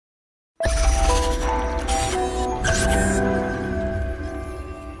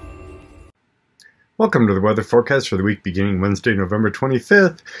Welcome to the weather forecast for the week beginning Wednesday, November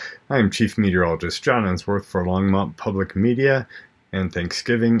 25th. I am Chief Meteorologist John Ensworth for Longmont Public Media, and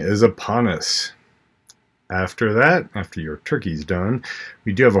Thanksgiving is upon us. After that, after your turkey's done,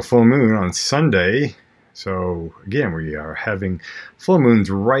 we do have a full moon on Sunday. So again, we are having full moons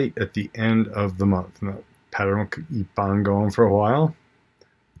right at the end of the month. And that pattern will keep on going for a while.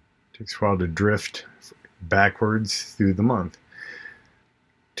 It takes a while to drift backwards through the month.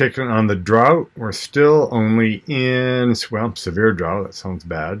 Taking on the drought, we're still only in, well, severe drought. That sounds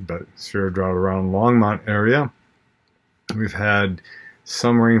bad, but severe drought around Longmont area. We've had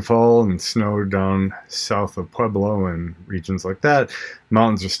some rainfall and snow down south of Pueblo and regions like that.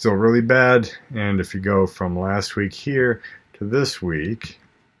 Mountains are still really bad, and if you go from last week here to this week,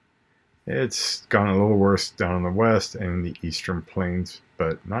 it's gone a little worse down in the west and in the eastern plains,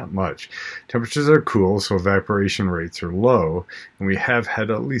 but not much. Temperatures are cool, so evaporation rates are low, and we have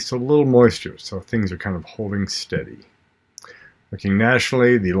had at least a little moisture, so things are kind of holding steady. Looking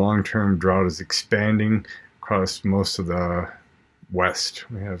nationally, the long-term drought is expanding across most of the west.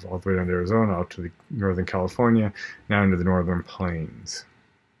 We have all the way down to Arizona, out to the northern California, now into the northern plains.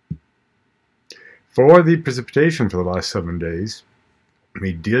 For the precipitation for the last 7 days,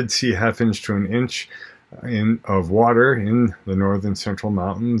 we did see ½ to an inch of water in the northern central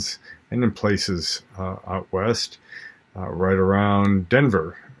mountains and in places out west. Right around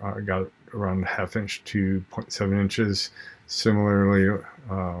Denver, got around ½ inch to 0.7 inches. Similarly,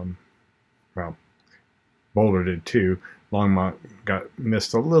 well, Boulder did too. Longmont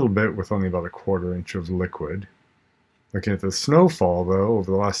missed a little bit with only about ½ inch of liquid. Looking at the snowfall, though,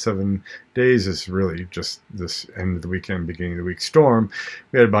 over the last 7 days is really just this end of the weekend, beginning of the week storm.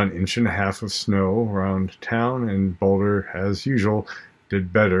 We had about 1.5 inches of snow around town, and Boulder, as usual,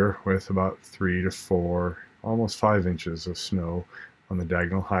 did better with about 3 to 4, almost 5 inches of snow on the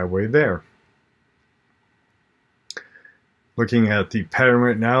Diagonal Highway there. Looking at the pattern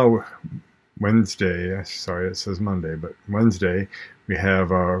right now, Wednesday, sorry it says Monday, but Wednesday, we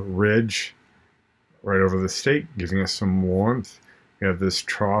have a ridge right over the state, giving us some warmth. We have this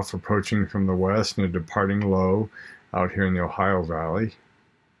trough approaching from the west and a departing low out here in the Ohio Valley.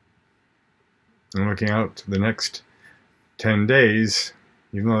 And looking out to the next 10 days,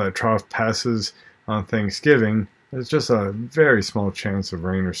 even though that trough passes on Thanksgiving, there's just a very small chance of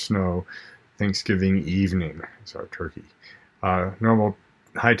rain or snow Thanksgiving evening. It's our turkey. Normal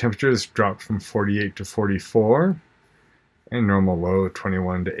high temperatures dropped from 48 to 44, and normal low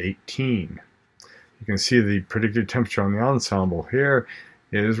 21 to 18. You can see the predicted temperature on the ensemble here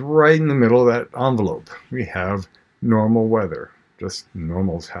is right in the middle of that envelope. We have normal weather, just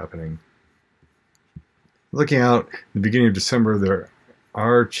normal's happening. Looking out the beginning of December, there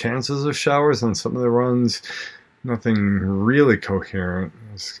are chances of showers on some of the runs. Nothing really coherent.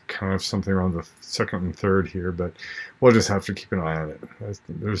 It's kind of something around the 2nd and 3rd here, but we'll just have to keep an eye on it.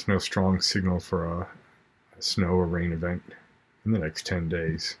 There's no strong signal for a snow or rain event in the next 10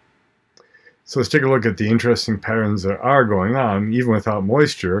 days. So let's take a look at the interesting patterns that are going on, even without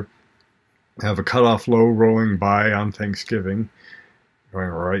moisture. I have a cutoff low rolling by on Thanksgiving, going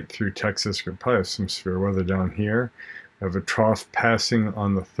right through Texas. We'll probably have some severe weather down here. I have a trough passing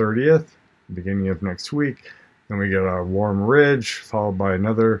on the 30th, beginning of next week. Then we get a warm ridge, followed by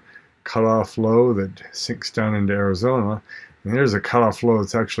another cutoff low that sinks down into Arizona. And there's a cutoff low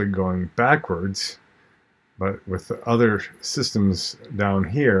that's actually going backwards, but with the other systems down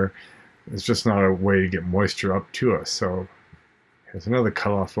here, it's just not a way to get moisture up to us. So here's another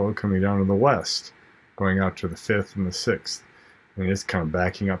cutoff low coming down to the west, going out to the 5th and the 6th. And it's kind of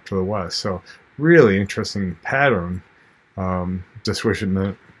backing up to the west. So really interesting pattern. Just wish it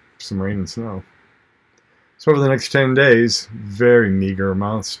meant some rain and snow. So over the next 10 days, very meager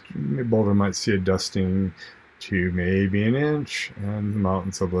amounts. Boulder might see a dusting to maybe an inch, and the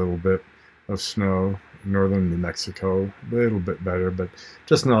mountains a little bit of snow. Northern New Mexico, a little bit better, but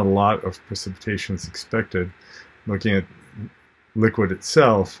just not a lot of precipitation is expected. Looking at liquid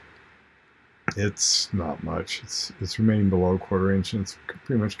itself, it's not much. It's remaining below ½ inch, and it's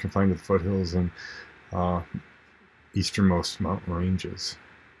pretty much confined to the foothills and easternmost mountain ranges.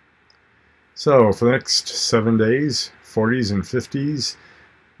 So for the next 7 days, 40s and 50s,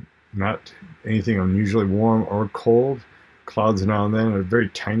 not anything unusually warm or cold. Clouds now and then, a very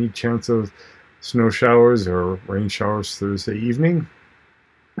tiny chance of snow showers or rain showers Thursday evening,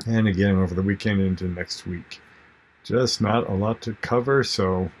 and again over the weekend into next week. Just not a lot to cover,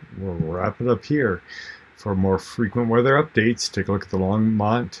 so we'll wrap it up here. For more frequent weather updates, take a look at the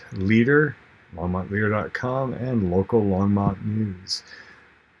Longmont Leader, longmontleader.com, and local Longmont news.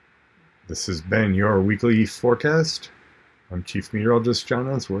 This has been your weekly forecast. I'm Chief Meteorologist John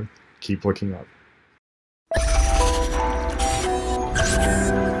Ensworth. Keep looking up.